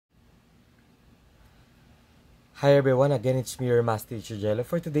Hi everyone, again it's me, your Math Teacher Jello.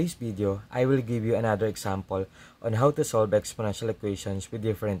 For today's video, I will give you another example on how to solve exponential equations with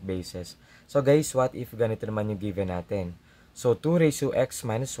different bases. So guys, what if ganito naman yung given natin? So 2 raised to x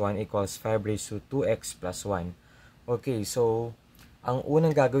minus 1 equals 5 raised to 2x plus 1. Okay, so ang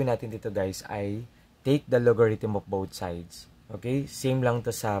unang gagawin natin dito guys ay take the logarithm of both sides. Okay, same lang to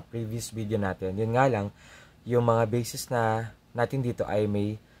sa previous video natin. Yun nga lang, yung mga bases na natin dito ay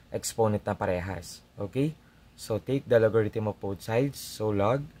may exponent na parehas. Okay? So, take the logarithm of both sides. So,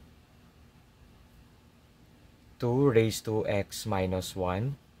 log 2 raised to x minus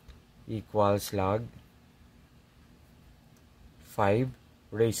 1 equals log 5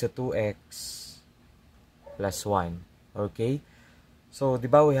 raised to 2x plus 1. Okay? So, di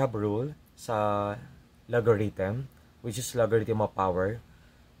ba we have rule sa logarithm, which is logarithm of power.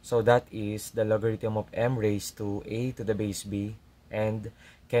 So, that is the logarithm of m raised to a to the base b and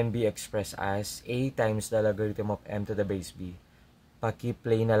can be expressed as a times the logarithm of m to the base b.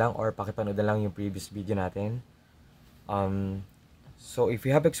 Paki-play na lang or pakipanood na lang yung previous video natin. So, if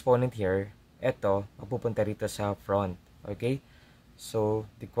you have exponent here, eto, mapupunta rito sa front. Okay? So,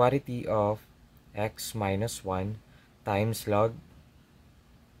 the quantity of x minus 1 times log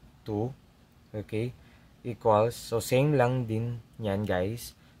 2, okay, equals, so same lang din yan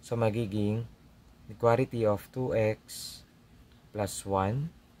guys. So, magiging the quantity of 2x plus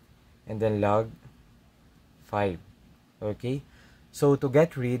 1 and then log 5. Okay? So, to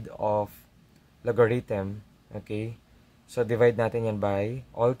get rid of logarithm, okay, so divide natin yan by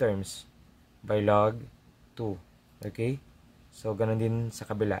all terms by log 2. Okay? So, ganun din sa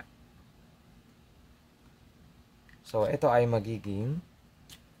kabila. So, ito ay magiging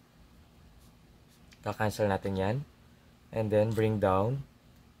kakancel natin yan and then bring down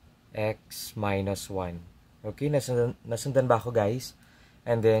x minus 1. Okay? Nasundan ba ako guys?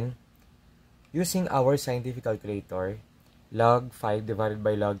 And then, using our scientific calculator, log 5 divided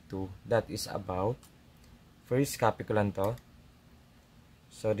by log 2, that is about, first copy ko lang to.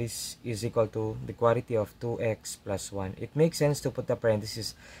 So, this is equal to the quantity of 2x plus 1. It makes sense to put the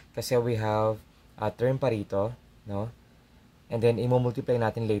parenthesis kasi we have a term pa rito, no? And then, i-multiply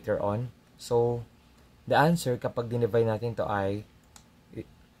natin later on. So, the answer kapag dinivide natin to ay,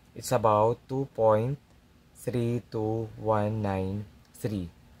 it's about 2.32193.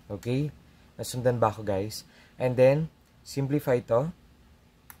 Okay? Nasundan ba ako guys? And then, simplify to.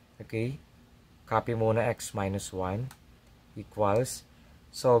 Okay? Copy muna x minus 1 equals.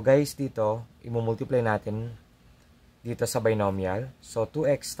 So, guys, dito, i-multiply natin dito sa binomial. So,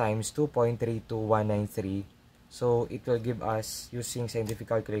 2x times 2.32193. So, it will give us, using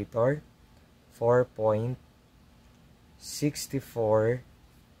scientific calculator,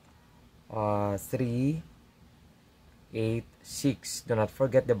 4.64386. Do not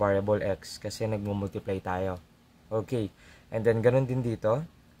forget the variable x kasi nagmumultiply tayo. Okay. And then, ganun din dito.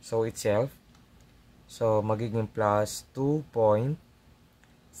 So, itself. So, magiging plus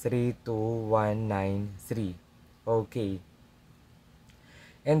 2.32193. Okay.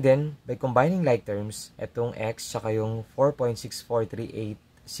 And then, by combining like terms, itong x saka yung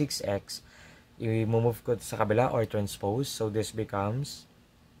 4.64386x, i-move ko sa kabila or transpose. So, this becomes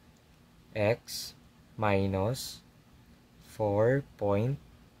x minus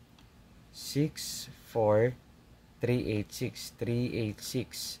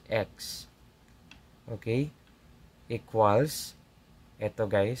 4.64386x. Okay? Equals,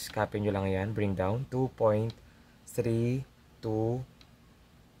 eto guys, copy nyo lang yan, bring down,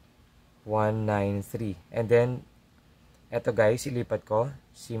 2.32193. And then, eto guys, ilipat ko,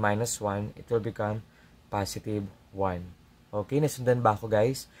 si minus 1, it will become positive 1. Okay, nasundan ba ako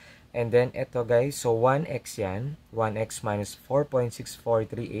guys? And then, eto guys, so 1x yan, 1x minus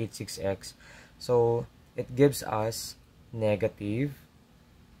 4.64386x. So, it gives us negative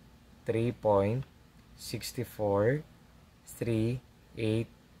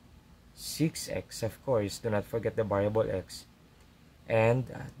 3.64386x. Of course, do not forget the variable x. And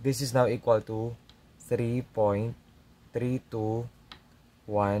this is now equal to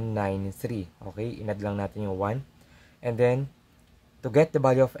 3.32193. Okay, inad lang natin yung 1. And then, to get the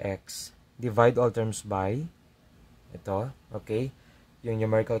value of x, divide all terms by ito, okay, yung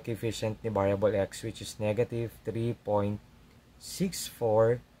numerical coefficient ni variable x, which is negative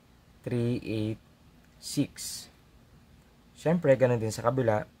 3.64386. Syempre, ganun din sa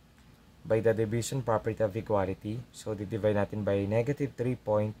kabila, by the division property of equality. So, divide natin by negative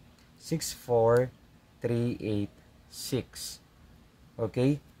 3.64386.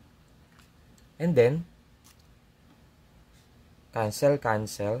 Okay? And then,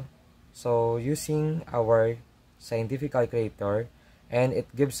 cancel. So, using our scientific calculator, and it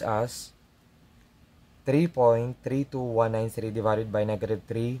gives us 3.32193 divided by negative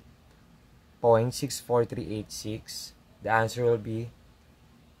 3.64386. The answer will be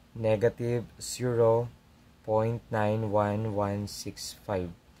negative 0.91165.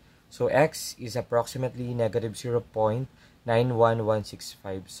 So, x is approximately negative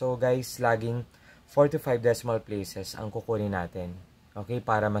 0.91165. So, guys, laging 4 to 5 decimal places ang kukunin natin. Okay,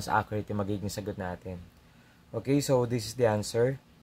 para mas accurate yung magiging sagot natin. Okay, so this is the answer.